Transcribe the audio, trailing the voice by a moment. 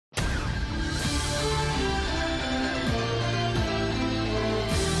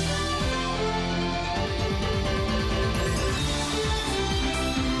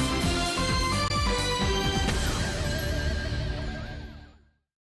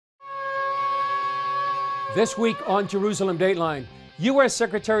This week on Jerusalem Dateline, U.S.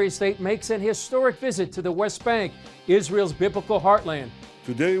 Secretary of State makes an historic visit to the West Bank, Israel's biblical heartland.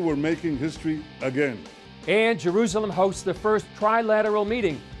 Today we're making history again. And Jerusalem hosts the first trilateral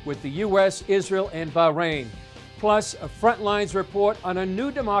meeting with the U.S., Israel, and Bahrain. Plus, a Frontlines report on a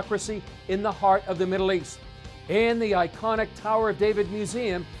new democracy in the heart of the Middle East. And the iconic Tower of David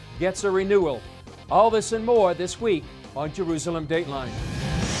Museum gets a renewal. All this and more this week on Jerusalem Dateline.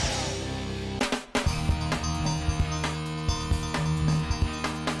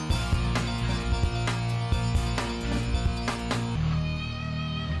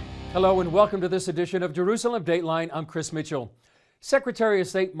 Hello and welcome to this edition of Jerusalem Dateline. I'm Chris Mitchell. Secretary of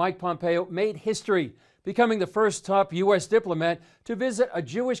State Mike Pompeo made history, becoming the first top U.S. diplomat to visit a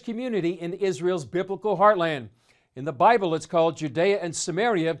Jewish community in Israel's biblical heartland. In the Bible, it's called Judea and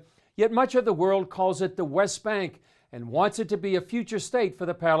Samaria, yet much of the world calls it the West Bank and wants it to be a future state for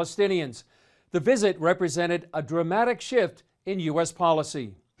the Palestinians. The visit represented a dramatic shift in U.S.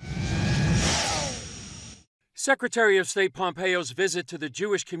 policy. Secretary of State Pompeo's visit to the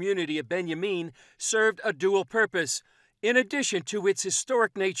Jewish community of Benjamin served a dual purpose. In addition to its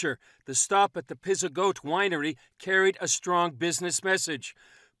historic nature, the stop at the Pizzagoat winery carried a strong business message.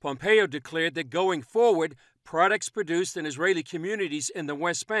 Pompeo declared that going forward, products produced in Israeli communities in the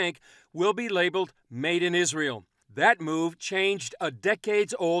West Bank will be labeled Made in Israel. That move changed a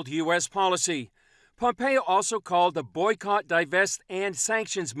decades-old U.S. policy. Pompeo also called the Boycott, Divest, and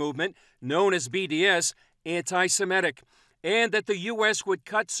Sanctions movement, known as BDS, anti-Semitic, and that the U.S. would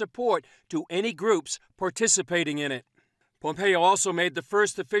cut support to any groups participating in it. Pompeo also made the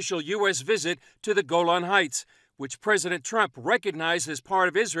first official U.S. visit to the Golan Heights, which President Trump recognized as part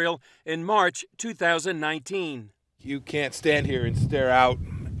of Israel in March 2019. You can't stand here and stare out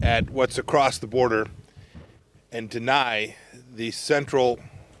at what's across the border and deny the central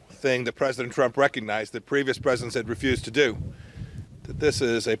thing that President Trump recognized that previous presidents had refused to do, that this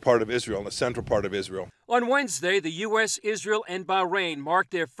is a part of Israel, a central part of Israel. On Wednesday, the U.S., Israel, and Bahrain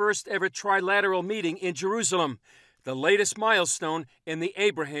marked their first ever trilateral meeting in Jerusalem, the latest milestone in the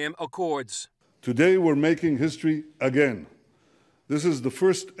Abraham Accords. Today we're making history again. This is the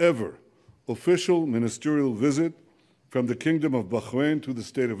first ever official ministerial visit from the Kingdom of Bahrain to the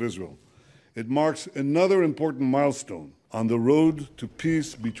State of Israel. It marks another important milestone on the road to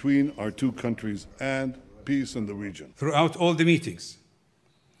peace between our two countries and peace in the region. Throughout all the meetings,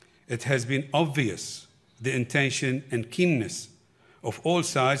 it has been obvious the intention and keenness of all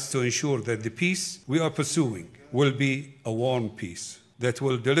sides to ensure that the peace we are pursuing will be a warm peace that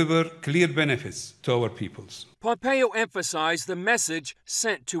will deliver clear benefits to our peoples. Pompeo emphasized the message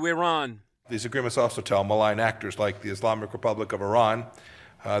sent to Iran. These agreements also tell malign actors like the Islamic Republic of Iran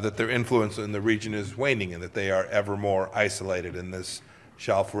that their influence in the region is waning and that they are ever more isolated, and this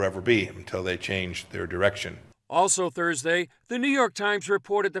shall forever be until they change their direction. Also Thursday, the New York Times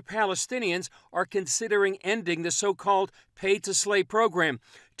reported the Palestinians are considering ending the so-called pay-to-slay program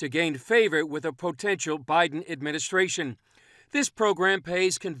to gain favor with a potential Biden administration. This program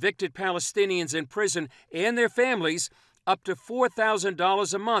pays convicted Palestinians in prison and their families up to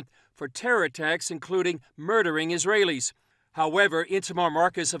 $4,000 a month for terror attacks, including murdering Israelis. However, Itamar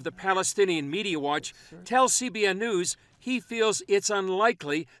Marcus of the Palestinian Media Watch tells CBN News he feels it's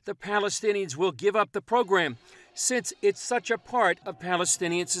unlikely the Palestinians will give up the program, since it's such a part of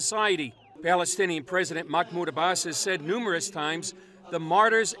Palestinian society. Palestinian President Mahmoud Abbas has said numerous times the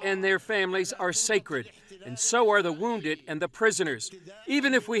martyrs and their families are sacred, and so are the wounded and the prisoners.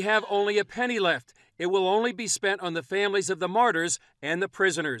 Even if we have only a penny left, it will only be spent on the families of the martyrs and the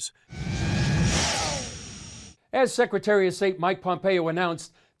prisoners. As Secretary of State Mike Pompeo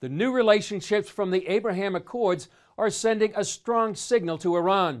announced, the new relationships from the Abraham Accords are sending a strong signal to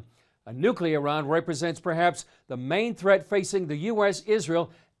Iran. A nuclear Iran represents perhaps the main threat facing the U.S.,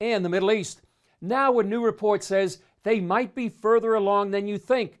 Israel, and the Middle East. Now a new report says they might be further along than you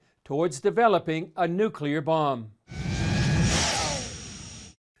think towards developing a nuclear bomb.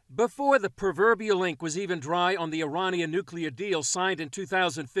 Before the proverbial ink was even dry on the Iranian nuclear deal signed in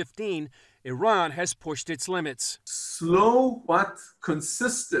 2015, Iran has pushed its limits. Slow but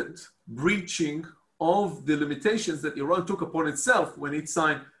consistent breaching of the limitations that Iran took upon itself when it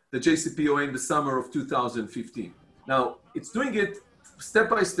signed the JCPOA in the summer of 2015. Now, it's doing it step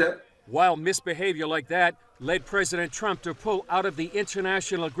by step. While misbehavior like that led President Trump to pull out of the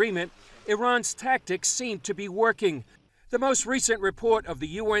international agreement, Iran's tactics seem to be working. The most recent report of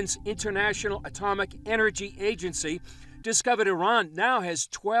the UN's International Atomic Energy Agency discovered Iran now has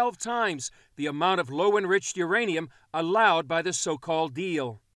 12 times the amount of low-enriched uranium allowed by the so-called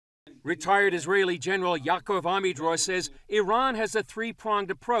deal. Retired Israeli General Yaakov Amidror says Iran has a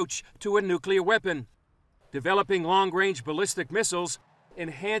three-pronged approach to a nuclear weapon. developing long-range ballistic missiles,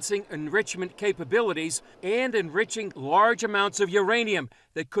 enhancing enrichment capabilities, and enriching large amounts of uranium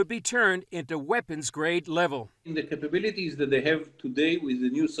that could be turned into weapons-grade level. In the capabilities that they have today with the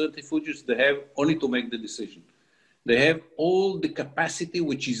new centrifuges, they have only to make the decision. They have all the capacity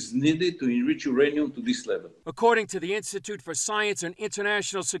which is needed to enrich uranium to this level. According to the Institute for Science and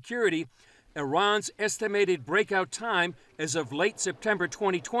International Security, Iran's estimated breakout time as of late September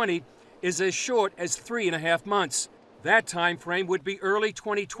 2020 is as short as 3.5 months. That time frame would be early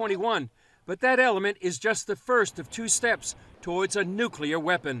 2021, but that element is just the first of 2 steps towards a nuclear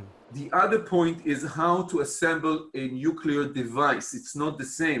weapon. The other point is how to assemble a nuclear device. It's not the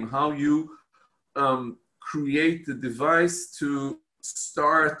same. How you create the device to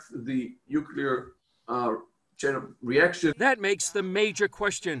start the nuclear reaction. That makes the major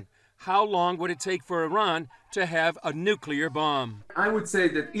question. How long would it take for Iran to have a nuclear bomb? I would say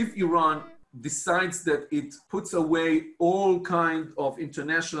that if Iran decides that it puts away all kind of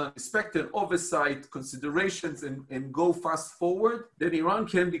international respect oversight considerations and go fast forward, then Iran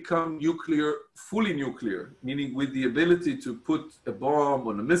can become nuclear, fully nuclear, meaning with the ability to put a bomb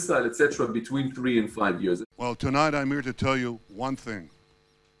on a missile, etc., between 3 and 5 years. Well, tonight I'm here to tell you one thing.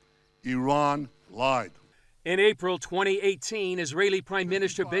 Iran lied. In April 2018, Israeli Prime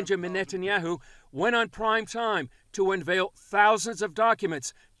Minister Benjamin Netanyahu went on prime time to unveil thousands of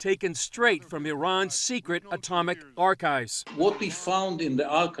documents taken straight from Iran's secret atomic archives. What we found in the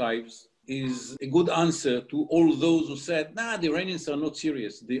archives is a good answer to all those who said, nah, the Iranians are not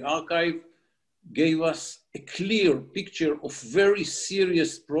serious. The archive gave us a clear picture of very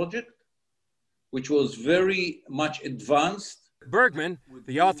serious project, which was very much advanced. Bergman,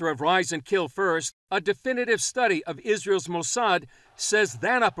 the author of Rise and Kill First, a definitive study of Israel's Mossad, says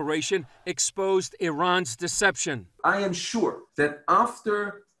that operation exposed Iran's deception. I am sure that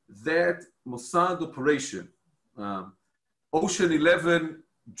after that Mossad operation, Ocean 11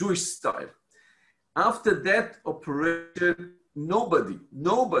 Jewish style, after that operation,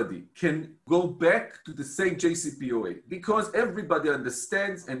 nobody can go back to the same JCPOA because everybody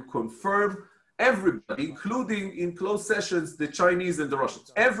understands and confirms. Everybody, including in closed sessions, the Chinese and the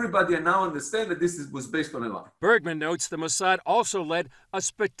Russians. Everybody now understand that this was based on a lie. Bergman notes the Mossad also led a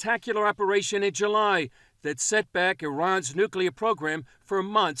spectacular operation in July that set back Iran's nuclear program for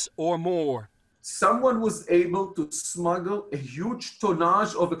months or more. Someone was able to smuggle a huge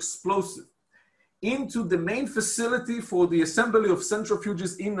tonnage of explosive into the main facility for the assembly of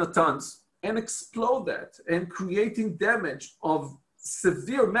centrifuges in Natanz and explode that and creating damage of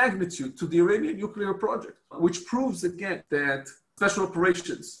severe magnitude to the Iranian nuclear project, which proves again that special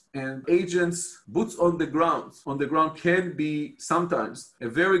operations and agents, boots on the ground can be sometimes a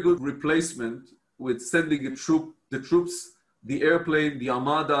very good replacement with sending the troops, the airplane, the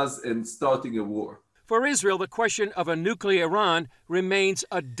armadas, and starting a war. For Israel, the question of a nuclear Iran remains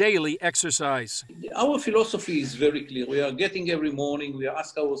a daily exercise. Our philosophy is very clear. We are getting every morning, we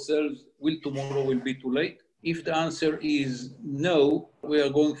ask ourselves, will tomorrow be too late? If the answer is no, we are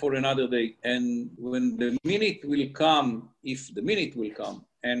going for another day. And when the minute will come, if the minute will come,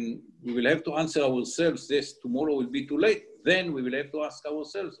 and we will have to answer ourselves, yes, tomorrow will be too late, then we will have to ask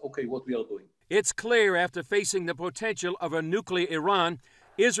ourselves, okay, what we are doing. It's clear after facing the potential of a nuclear Iran,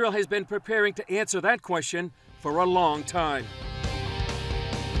 Israel has been preparing to answer that question for a long time.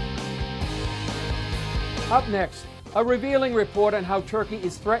 Up next, a revealing report on how Turkey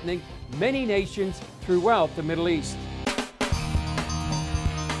is threatening many nations throughout the Middle East.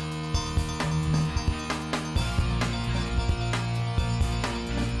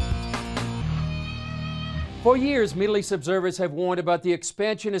 For years, Middle East observers have warned about the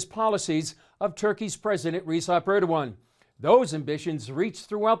expansionist policies of Turkey's President Recep Erdogan. Those ambitions reach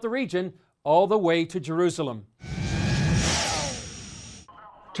throughout the region, all the way to Jerusalem.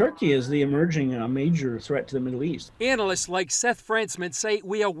 Turkey is the emerging major threat to the Middle East. Analysts like Seth Fransman say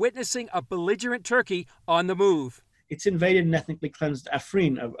we are witnessing a belligerent Turkey on the move. It's invaded and ethnically cleansed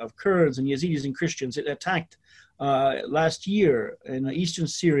Afrin of Kurds and Yazidis and Christians. It attacked last year in eastern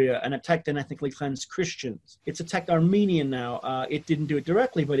Syria and attacked and ethnically cleansed Christians. It's attacked Armenia now. It didn't do it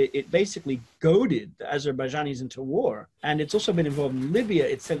directly, but it basically goaded the Azerbaijanis into war. And it's also been involved in Libya.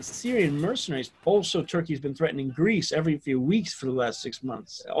 It sent Syrian mercenaries. Also, Turkey's been threatening Greece every few weeks for the last 6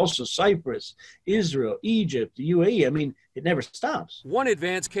 months. Also, Cyprus, Israel, Egypt, the UAE. I mean, it never stops. One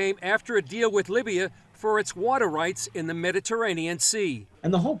advance came after a deal with Libya for its water rights in the Mediterranean Sea.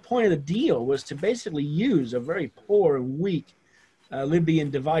 And the whole point of the deal was to basically use a very poor and weak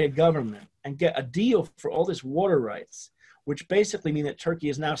Libyan divided government and get a deal for all this water rights, which basically mean that Turkey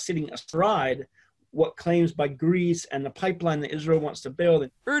is now sitting astride what claims by Greece and the pipeline that Israel wants to build.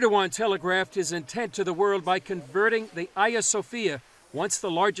 Erdogan telegraphed his intent to the world by converting the Hagia Sophia, once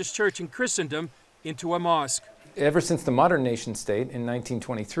the largest church in Christendom, into a mosque. Ever since the modern nation state in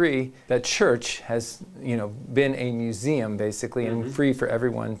 1923, that church has, been a museum basically and free for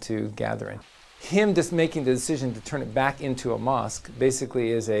everyone to gather in. Him just making the decision to turn it back into a mosque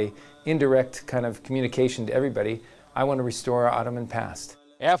basically is a indirect kind of communication to everybody. I want to restore our Ottoman past.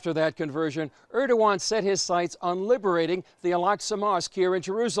 After that conversion, Erdogan set his sights on liberating the Al-Aqsa Mosque here in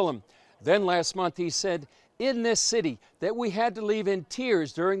Jerusalem. Then last month he said, in this city that we had to leave in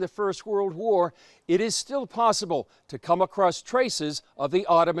tears during the First World War, it is still possible to come across traces of the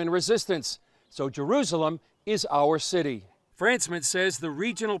Ottoman resistance. So Jerusalem is our city. Franzman says the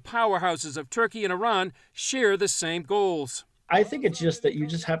regional powerhouses of Turkey and Iran share the same goals. I think it's just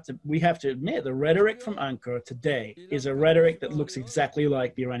that we have to admit the rhetoric from Ankara today is a rhetoric that looks exactly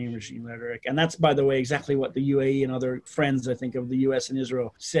like the Iranian regime rhetoric. And that's, by the way, exactly what the UAE and other friends, I think, of the US and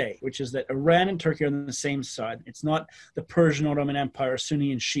Israel say, which is that Iran and Turkey are on the same side. It's not the Persian Ottoman Empire,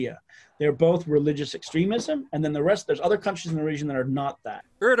 Sunni and Shia. They're both religious extremism. And then the rest, there's other countries in the region that are not that.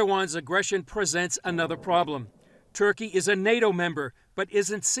 Erdogan's aggression presents another problem. Turkey is a NATO member, but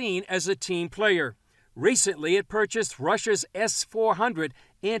isn't seen as a team player. Recently, it purchased Russia's S-400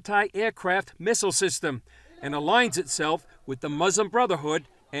 anti-aircraft missile system and aligns itself with the Muslim Brotherhood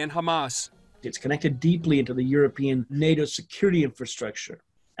and Hamas. It's connected deeply into the European NATO security infrastructure.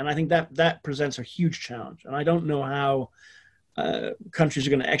 And I think that presents a huge challenge. And I don't know how countries are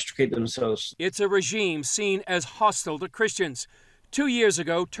going to extricate themselves. It's a regime seen as hostile to Christians. 2 years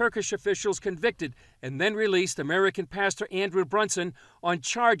ago, Turkish officials convicted and then released American pastor Andrew Brunson on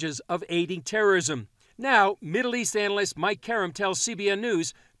charges of aiding terrorism. Now, Middle East analyst Mike Karam tells CBN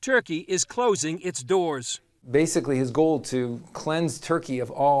News Turkey is closing its doors. Basically, his goal to cleanse Turkey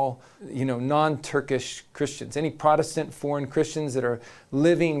of all, non-Turkish Christians. Any Protestant foreign Christians that are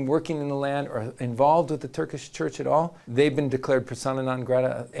living, working in the land or involved with the Turkish church at all, they've been declared persona non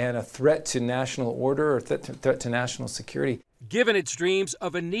grata and a threat to national order or threat to national security. Given its dreams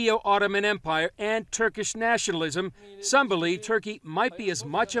of a neo-Ottoman empire and Turkish nationalism, some believe Turkey might be as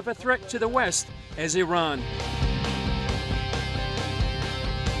much of a threat to the West as Iran.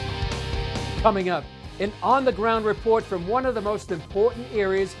 Coming up, an on-the-ground report from one of the most important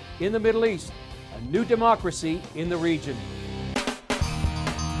areas in the Middle East, a new democracy in the region.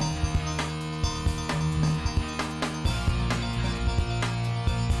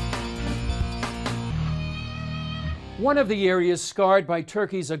 One of the areas scarred by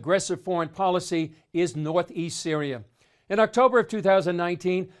Turkey's aggressive foreign policy is northeast Syria. In October of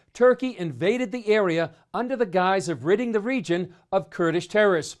 2019, Turkey invaded the area under the guise of ridding the region of Kurdish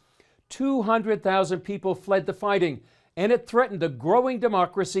terrorists. 200,000 people fled the fighting, and it threatened a growing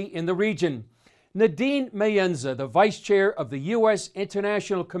democracy in the region. Nadine Mayenza, the vice chair of the U.S.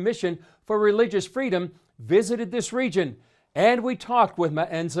 International Commission for Religious Freedom, visited this region, and we talked with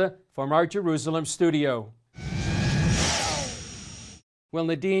Mayenza from our Jerusalem studio. Well,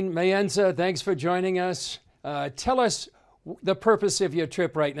 Nadine Mayenza, thanks for joining us. Tell us the purpose of your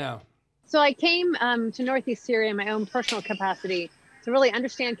trip right now. So I came to Northeast Syria in my own personal capacity to really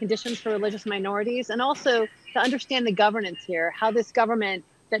understand conditions for religious minorities and also to understand the governance here, how this government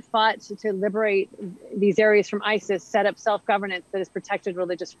that fought to liberate these areas from ISIS set up self-governance that has protected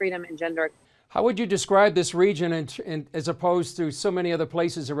religious freedom and gender. How would you describe this region as opposed to so many other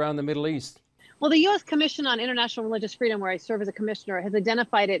places around the Middle East? Well, the U.S. Commission on International Religious Freedom, where I serve as a commissioner, has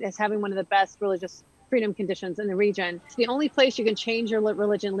identified it as having one of the best religious freedom conditions in the region. It's the only place you can change your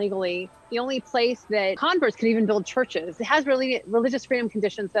religion legally, the only place that converts can even build churches. It has really religious freedom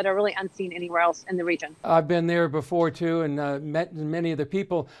conditions that are really unseen anywhere else in the region. I've been there before, too, and met many of the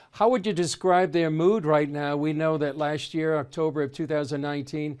people. How would you describe their mood right now? We know that last year, October of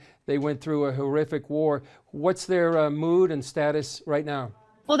 2019, they went through a horrific war. What's their mood and status right now?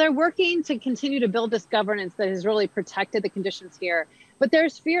 Well, they're working to continue to build this governance that has really protected the conditions here. But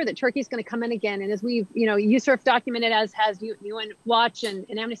there's fear that Turkey's going to come in again. And as we've, USURF documented, as has UN Watch and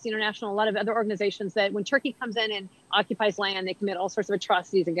Amnesty International, a lot of other organizations, that when Turkey comes in and occupies land, they commit all sorts of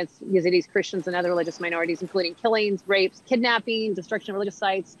atrocities against Yazidis, Christians, and other religious minorities, including killings, rapes, kidnapping, destruction of religious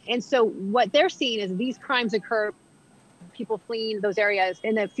sites. And so what they're seeing is these crimes occur, people fleeing those areas,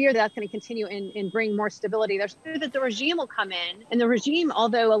 and the fear that's going to continue and bring more stability. There's fear that the regime will come in, and the regime,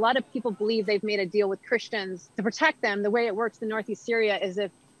 although a lot of people believe they've made a deal with Christians to protect them, the way it works in northeast Syria is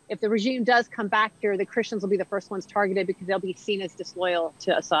if if the regime does come back here, the Christians will be the first ones targeted because they'll be seen as disloyal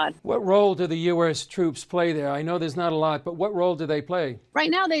to Assad. What role do the U.S. troops play there? I know there's not a lot, but what role do they play?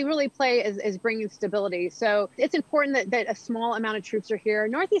 Right now, they really play as bringing stability. So it's important that a small amount of troops are here.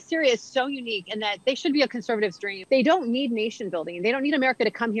 Northeast Syria is so unique in that they should be a conservative's dream. They don't need nation building. They don't need America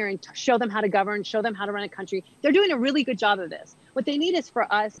to come here and show them how to govern, show them how to run a country. They're doing a really good job of this. What they need is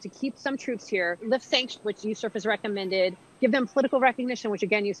for us to keep some troops here, lift sanctions, which USURF has recommended, give them political recognition, which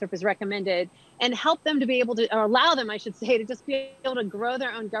again, USURF has recommended, and help them to be able to, or allow them, I should say, to just be able to grow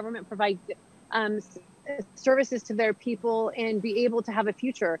their own government, provide services to their people, and be able to have a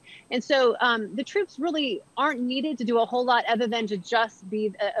future. And so the troops really aren't needed to do a whole lot other than to just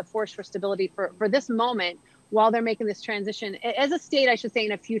be a force for stability for this moment while they're making this transition as a state, I should say,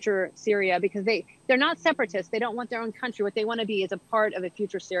 in a future Syria, because they're not separatists. They don't want their own country. What they want to be is a part of a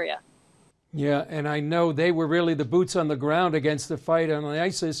future Syria. Yeah, and I know they were really the boots on the ground against the fight on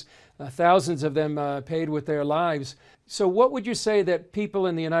ISIS. Thousands of them paid with their lives. So what would you say that people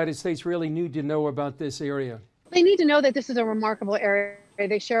in the United States really need to know about this area? They need to know that this is a remarkable area.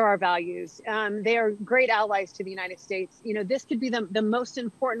 They share our values. They are great allies to the United States. You know, this could be the most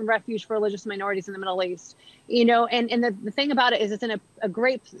important refuge for religious minorities in the Middle East. You know, and the thing about it is it's in a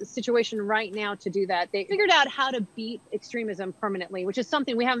great situation right now to do that. They figured out how to beat extremism permanently, which is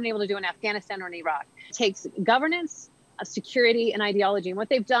something we haven't been able to do in Afghanistan or in Iraq. It takes governance, security, and ideology. And what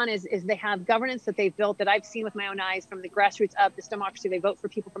they've done is they have governance that they've built that I've seen with my own eyes from the grassroots up, this democracy. They vote for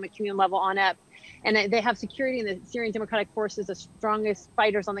people from a communal level on up. And they have security in the Syrian Democratic Forces, the strongest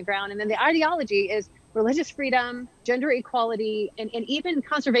fighters on the ground. And then the ideology is religious freedom, gender equality, and even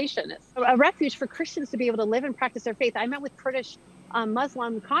conservation. It's a refuge for Christians to be able to live and practice their faith. I met with Kurdish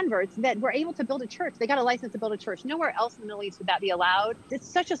Muslim converts that were able to build a church. They got a license to build a church. Nowhere else in the Middle East would that be allowed. It's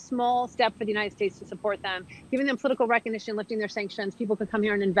such a small step for the United States to support them, giving them political recognition, lifting their sanctions. People could come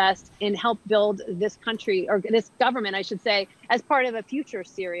here and invest and help build this country, or this government, I should say, as part of a future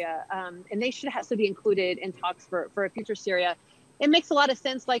Syria. And they should also be included in talks for a future Syria. It makes a lot of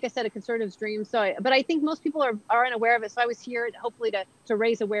sense, like I said, a conservative's dream. But I think most people are unaware of it. So I was here hopefully to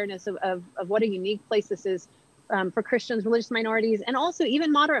raise awareness of what a unique place this is for Christians, religious minorities, and also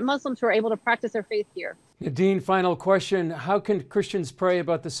even moderate Muslims who are able to practice their faith here. Nadine, final question. How can Christians pray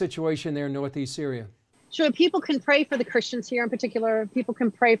about the situation there in Northeast Syria? Sure, people can pray for the Christians here in particular. People can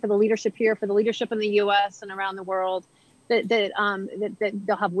pray for the leadership here, for the leadership in the U.S. and around the world, that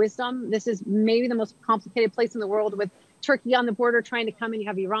they'll have wisdom. This is maybe the most complicated place in the world, with Turkey on the border trying to come in. You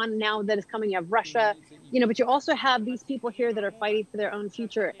have Iran now that is coming. You have Russia, but you also have these people here that are fighting for their own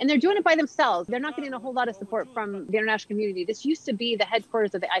future. And they're doing it by themselves. They're not getting a whole lot of support from the international community. This used to be the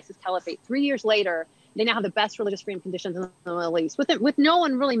headquarters of the ISIS caliphate. 3 years later, they now have the best religious freedom conditions in the Middle East, with no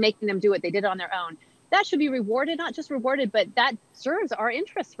one really making them do it. They did it on their own. That should be rewarded, not just rewarded, but that serves our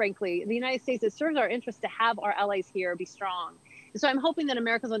interests, frankly. The United States, it serves our interests to have our allies here be strong. So I'm hoping that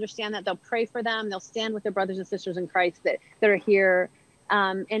Americans understand that. They'll pray for them. They'll stand with their brothers and sisters in Christ that are here.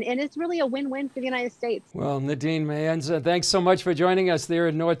 And it's really a win-win for the United States. Well, Nadine Mayenza, thanks so much for joining us there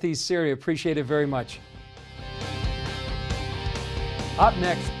in Northeast Syria. Appreciate it very much. Up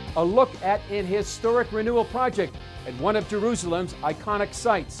next, a look at an historic renewal project at one of Jerusalem's iconic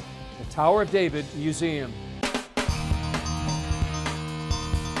sites, the Tower of David Museum.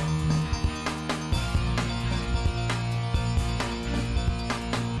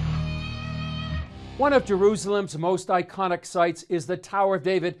 One of Jerusalem's most iconic sites is the Tower of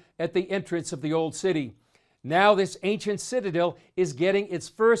David at the entrance of the Old City. Now this ancient citadel is getting its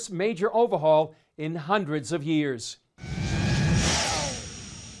first major overhaul in hundreds of years.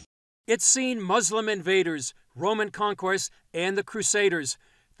 It's seen Muslim invaders, Roman conquest, and the Crusaders.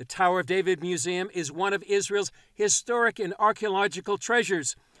 The Tower of David Museum is one of Israel's historic and archaeological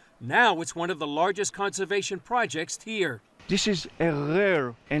treasures. Now it's one of the largest conservation projects here. This is a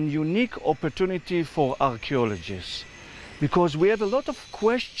rare and unique opportunity for archaeologists because we have a lot of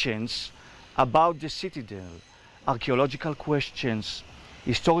questions about the citadel, archaeological questions,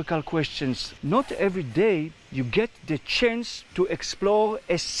 historical questions. Not every day you get the chance to explore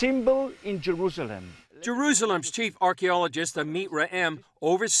a symbol in Jerusalem. Jerusalem's chief archaeologist, Amit Raem,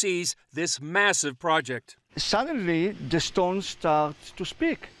 oversees this massive project. Suddenly the stones start to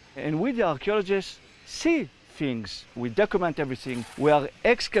speak, and we, the archaeologists, see things. We document everything. We are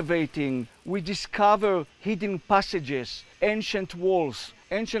excavating. We discover hidden passages, ancient walls,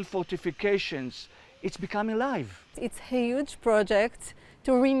 ancient fortifications. It's becoming alive. It's a huge project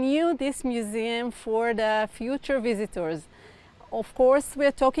to renew this museum for the future visitors. Of course,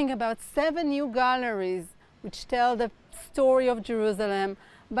 we're talking about 7 new galleries which tell the story of Jerusalem,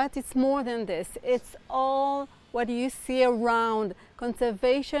 but it's more than this. It's all what you see around,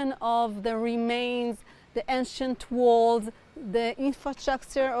 conservation of the remains, the ancient walls, the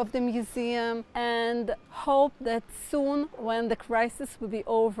infrastructure of the museum, and hope that soon, when the crisis will be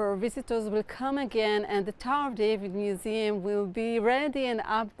over, visitors will come again and the Tower of David Museum will be ready and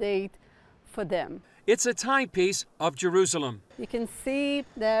update for them. It's a timepiece of Jerusalem. You can see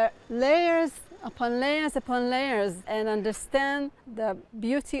the layers upon layers upon layers and understand the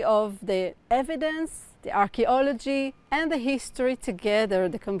beauty of the evidence, the archaeology, and the history together.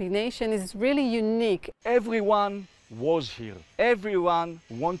 The combination is really unique. Everyone was here. Everyone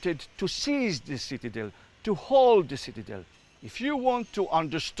wanted to seize the citadel, to hold the citadel. If you want to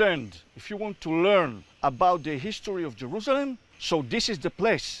understand, if you want to learn about the history of Jerusalem, so this is the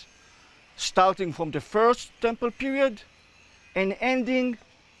place, starting from the first temple period and ending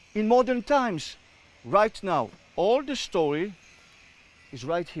in modern times. Right now, all the story is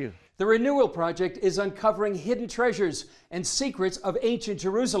right here. The Renewal Project is uncovering hidden treasures and secrets of ancient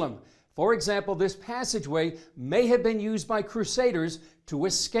Jerusalem. For example, this passageway may have been used by crusaders to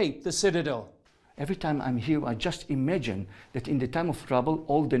escape the citadel. Every time I'm here, I just imagine that in the time of trouble,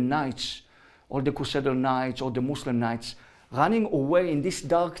 all the knights, all the Crusader knights, all the Muslim knights, running away in this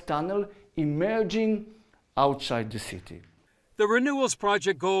dark tunnel, emerging outside the city. The Renewals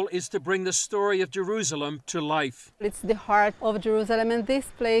Project goal is to bring the story of Jerusalem to life. It's the heart of Jerusalem, and this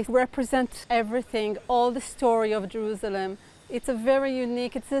place represents everything, all the story of Jerusalem. It's a very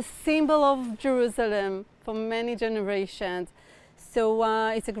unique, it's a symbol of Jerusalem for many generations. So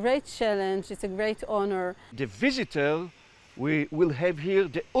it's a great challenge, it's a great honor. The visitor, we will have here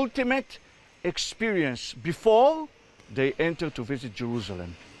the ultimate experience before they enter to visit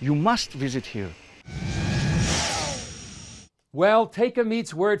Jerusalem. You must visit here. Well, take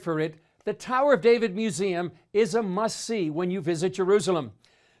Amit's word for it. The Tower of David Museum is a must-see when you visit Jerusalem.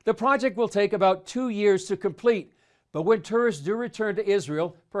 The project will take about 2 years to complete, but when tourists do return to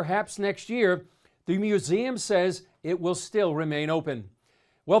Israel, perhaps next year, the museum says it will still remain open.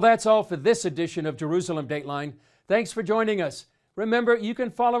 Well, that's all for this edition of Jerusalem Dateline. Thanks for joining us. Remember, you can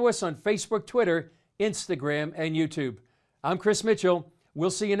follow us on Facebook, Twitter, Instagram, and YouTube. I'm Chris Mitchell.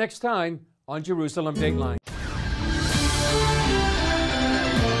 We'll see you next time on Jerusalem Dateline.